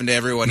that to happen to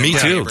everyone. Me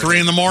too. 3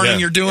 in the morning, Yeah.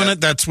 you're doing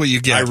it. That's what you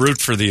get. I root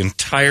for the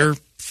entire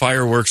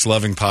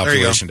fireworks-loving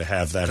population to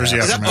have that There's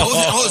happen. Is that both?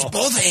 Oh. Oh, it's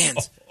both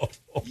hands.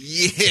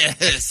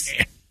 Yes.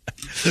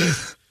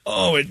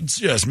 Oh, it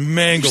just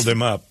mangled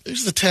him up.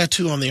 There's the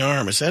tattoo on the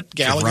arm. Is that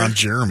Gallagher? Ron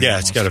Jeremy. Yeah,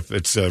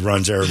 it's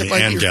Ron Jeremy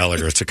Like and your-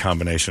 Gallagher. It's a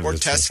combination Or of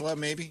the two. Tesla,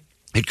 maybe?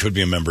 It could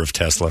be a member of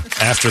Tesla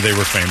after they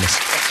were famous.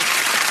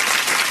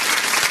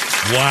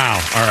 Wow.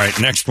 All right,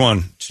 next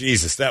one.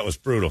 Jesus, that was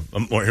brutal.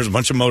 Here's a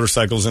bunch of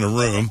motorcycles in a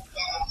room.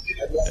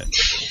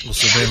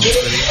 Surveillance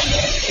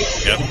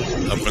video. Yep.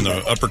 Up in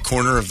the upper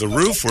corner of the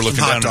roof. We're looking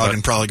Some hot down dogging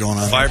at probably going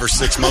on. 5 or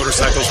 6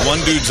 motorcycles. One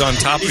dude's on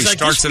top. He's He like,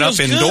 starts "This it up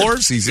feels good."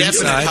 indoors. He's Definite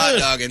inside. hot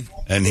dogging.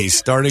 And he's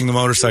starting the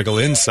motorcycle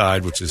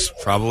inside, which is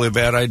probably a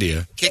bad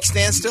idea.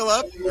 Kickstand still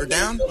up or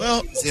down?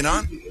 Well, Is it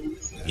on?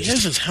 he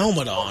has his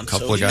helmet on.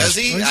 Couple so of guys. Does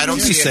he? Well, I don't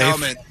he's see safe. a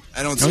helmet.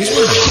 I don't see he's it.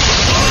 from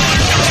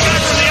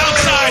the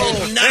outside.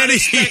 Oh, not And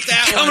he's expect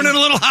that coming one. in a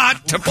little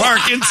hot to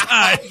park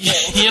inside.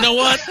 You know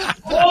what?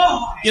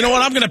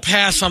 I'm going to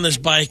pass on this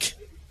bike.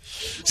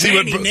 See,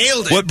 Randy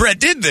nailed it. What Brett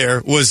did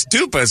there was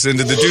dupe us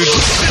into the dude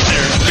just sitting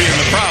there being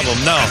the problem.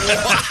 No.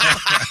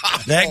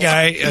 That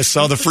guy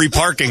saw the free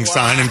parking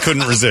sign and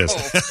couldn't resist.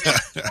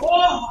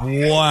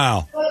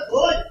 Wow.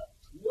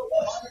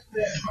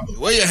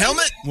 Wear your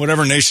helmet?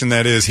 Whatever nation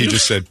that is, he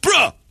just said,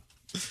 bruh.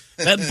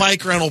 That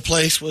bike rental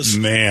place was...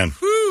 Man.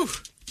 Whew.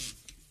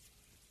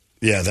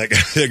 Yeah, that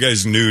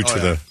guy's new to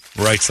the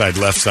right side,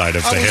 left side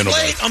of the I was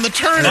handlebar. late on the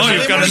turn. Oh,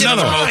 you've got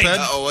another moped.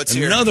 Uh-oh, what's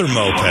here? Another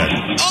moped. Oh,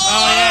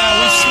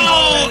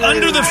 yeah.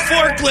 Under the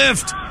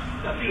forklift.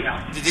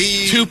 Did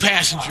he... 2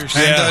 passengers.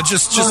 And Yeah.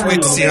 just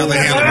wait to see how they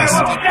handle this.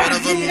 One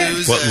of them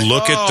lose What?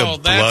 Look at Oh,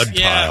 the that's- blood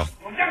yeah. pile.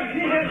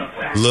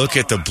 Look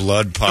at the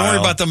blood pile. Don't worry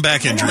about them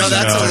back injuries. No,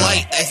 that's No. a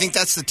light. I think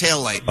that's the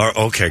tail light.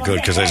 Okay, good,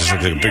 because I just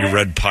looked at a big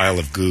red pile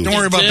of goo. Don't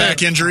worry about Yeah.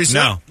 back injuries.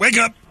 No. Wake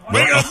up.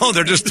 Wake up. Oh,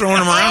 they're just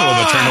throwing him around a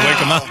little bit, trying to wake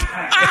him up.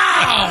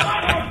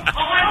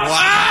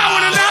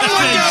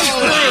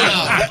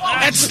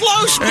 At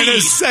slow And speed. the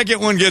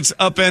second one gets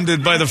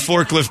upended by the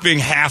forklift being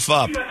half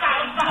up.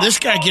 This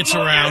guy gets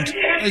around.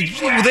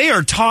 They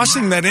are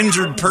tossing that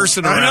injured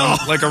person around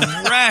like a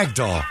rag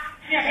doll.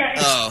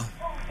 Oh.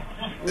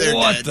 They're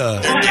What dead. the?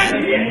 They're dead.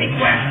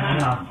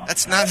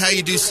 That's not how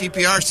you do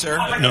CPR, sir.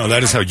 No,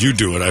 that is how you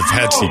do it. I've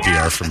had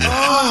CPR from you.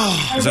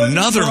 There's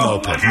another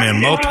moped.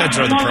 Man, mopeds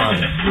are the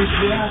problem.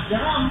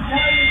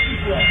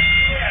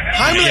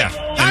 Heimlich. Yeah.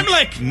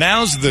 Heimlich.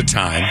 Now's the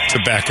time to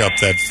back up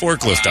that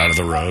forklift out of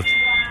the road.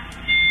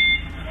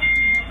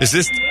 Is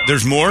this?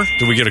 There's more?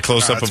 Do we get a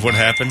close up of what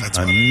happened?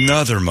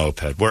 Another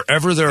moped.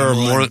 Wherever there are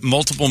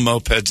multiple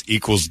mopeds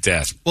equals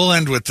death. We'll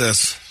end with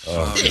this.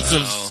 It's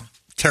a-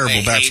 Terrible I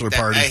hate bachelor that.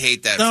 party. I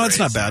hate that No, it's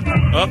phrase. not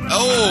bad.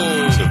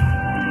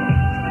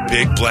 Oh.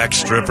 Big black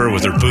stripper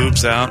with her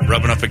boobs out,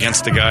 rubbing up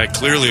against a guy.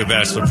 Clearly a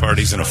bachelor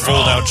party. He's in a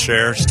fold-out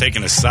chair. She's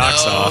taking his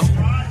socks off.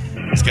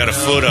 He's got a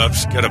foot up.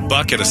 She's got a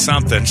bucket of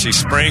something. She's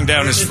spraying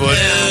down his foot.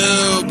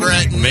 No,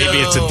 Brett, Maybe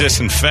it's a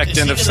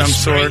disinfectant of some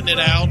sort. It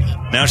out.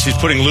 Now she's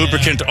putting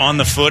lubricant on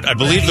the foot. I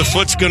believe the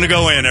foot's going to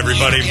go in,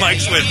 everybody.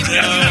 Mike's with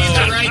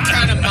the right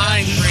kind of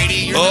mind, Brady.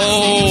 You're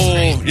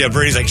Oh, yeah,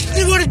 Brady's like,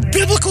 what a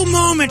biblical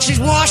moment. She's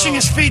washing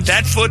his feet.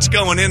 That foot's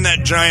going in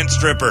that giant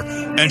stripper.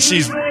 And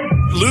she's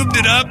lubed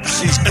it up.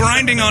 She's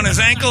grinding on his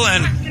ankle,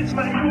 and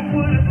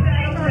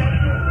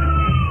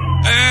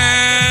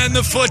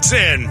the foot's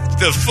in.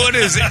 The foot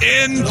is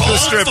in the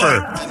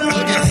stripper.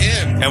 Look at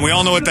him. And we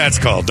all know what that's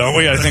called, don't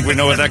we? I think we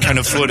know what that kind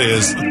of foot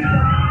is.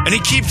 And he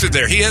keeps it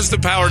there. He has the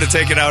power to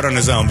take it out on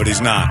his own, but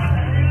he's not.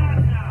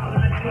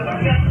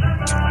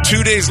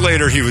 2 days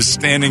later, he was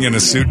standing in a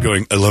suit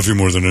going, I love you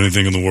more than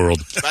anything in the world.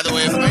 By the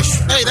way, if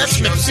Hey, that's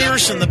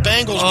McPherson, the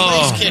Bengals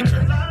place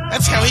kicker.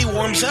 That's how he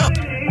warms up.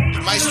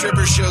 If my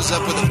stripper shows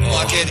up with a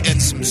bucket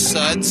and some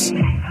suds.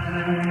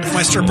 If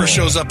my stripper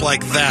shows up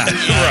like that.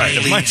 Right.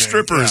 If my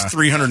stripper is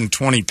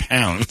 320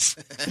 pounds.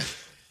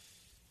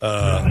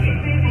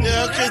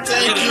 Yeah, okay,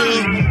 thank you.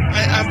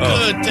 I'm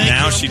good. Thank you.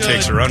 Now I'm she good.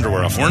 takes her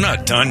underwear off. We're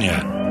not done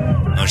yet.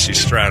 Oh,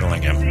 she's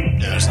straddling him.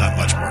 Yeah, there's not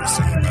much more to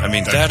say about I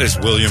mean, that is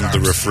William the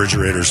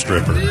refrigerator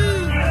stripper.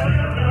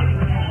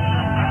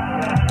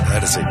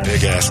 That is a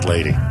big-ass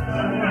lady.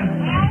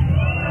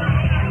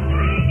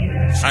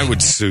 I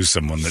would sue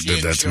someone that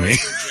did that to me.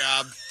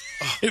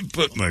 I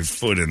put my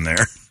foot in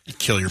there. You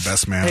kill your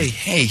best man.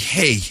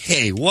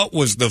 Hey, what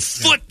was the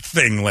foot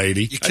thing,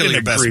 lady? You kill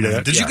your best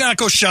man. Did you not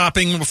go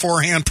shopping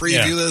beforehand,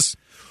 preview this?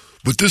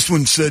 But this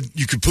one said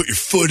you could put your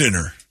foot in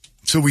her.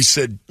 So we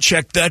said,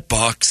 check that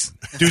box.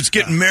 Dude's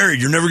getting married.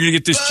 You're never going to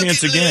get this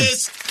chance again.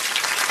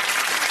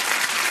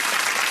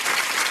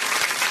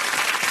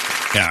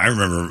 Yeah, I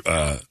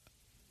remember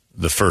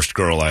the first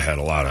girl I had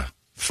a lot of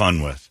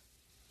fun with.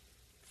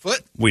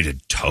 Foot? We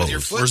did toes. With your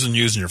foot? Wasn't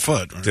using your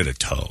foot. Right? Did a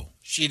toe.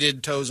 She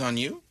did toes on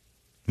you?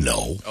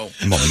 No. Oh,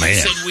 I'm a man.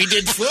 said we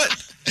did foot.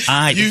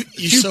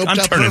 You soaped I'm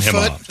up turning her him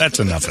foot? off. That's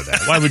enough of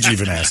that. Why would you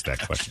even ask that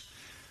question?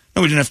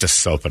 No, we didn't have to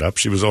soap it up.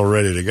 She was all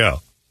ready to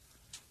go.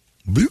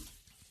 Boop.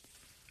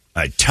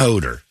 I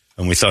towed her,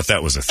 and we thought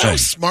that was a That thing.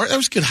 was smart. That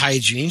was good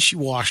hygiene. She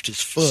washed his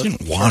foot. She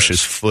didn't wash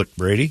his foot,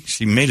 Brady.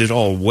 She made it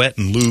all wet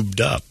and lubed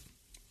up.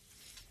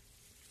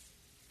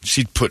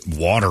 She'd put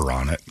water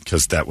on it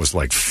because that was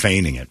like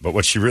feigning it. But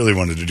what she really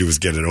wanted to do was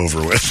get it over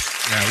with.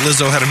 Yeah,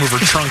 Lizzo had to move her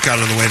trunk out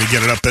of the way to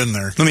get it up in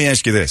there. Let me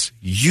ask you this.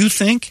 You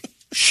think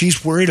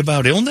she's worried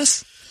about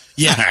illness?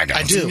 Yeah, I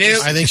I do.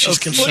 Nope. I think she's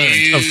concerned.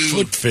 A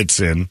foot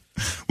fits in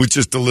with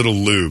just a little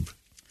lube.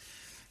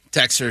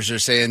 Texters are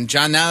saying,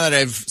 John, now that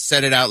I've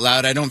said it out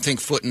loud, I don't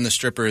think Foot in the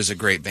Stripper is a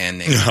great band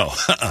name.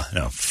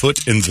 No.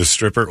 Foot in the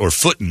stripper or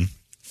footin'.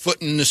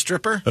 Foot in the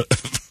Stripper?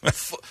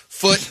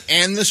 Foot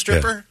and the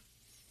Stripper?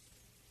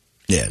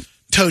 Yeah.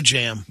 Toe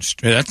jam.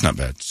 Yeah, that's not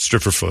bad.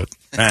 Stripper foot.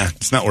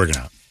 It's not working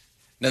out.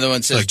 Another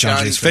one says, Like John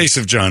John, Jay's Face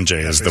of John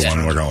Jay is the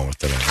one we're going with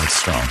today. That's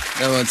strong.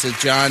 another one says,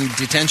 John,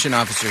 detention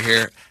officer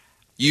here.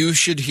 You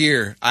should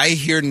hear. I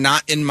hear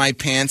not in my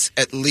pants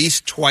at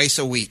least twice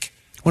a week.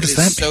 What does It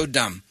that is so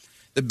dumb.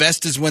 The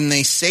best is when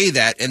they say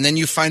that, and then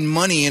you find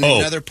money in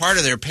another part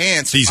of their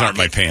pants. These aren't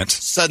my pocket.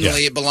 pants.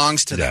 Suddenly Yeah. it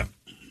belongs to them.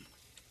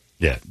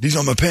 Yeah. These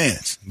are my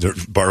pants. They're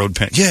borrowed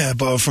pants. Yeah, I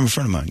borrowed from a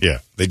friend of mine. Yeah.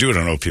 They do it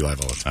on OP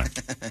Live all the time.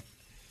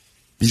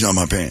 These are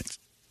my pants.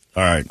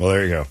 All right. Well,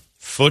 there you go.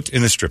 Foot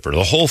in the stripper.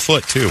 The whole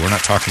foot, too. We're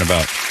not talking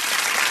about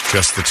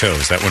just the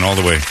toes. That went all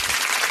the way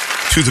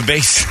to the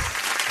base,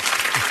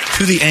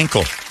 to the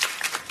ankle.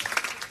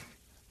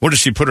 What does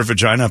she put her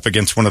vagina up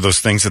against one of those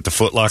things at the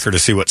Foot Locker to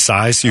see what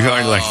size? You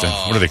like the,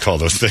 what do they call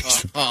those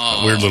things?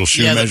 Weird little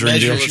shoe measuring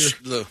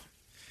deal.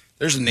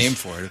 There's a name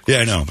for it. Yeah,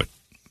 I know, but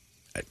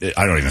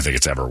I don't even think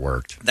it's ever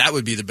worked. That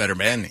would be the better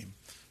band name.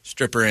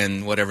 Stripper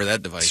and whatever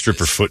that device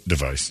Stripper is. foot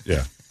device.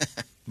 Yeah.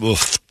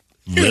 Oof.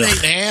 You're an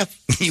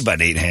 8.5. About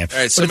 8.5. All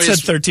right, but it said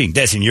 13.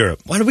 That's in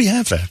Europe. Why do we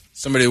have that?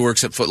 Somebody who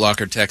works at Foot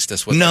Locker text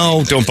us. What No,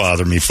 that don't is.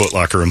 bother me, Foot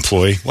Locker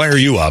employee. Why are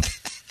you up?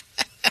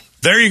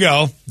 There you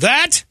go.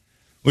 That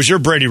was your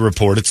Brady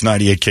Report. It's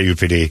 98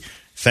 KUPD.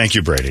 Thank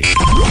you, Brady.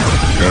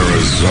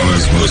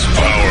 Arizona's most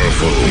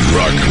powerful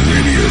rock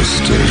radio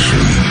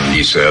station.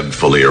 He said,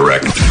 fully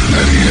erect. 98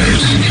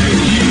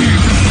 KUPD.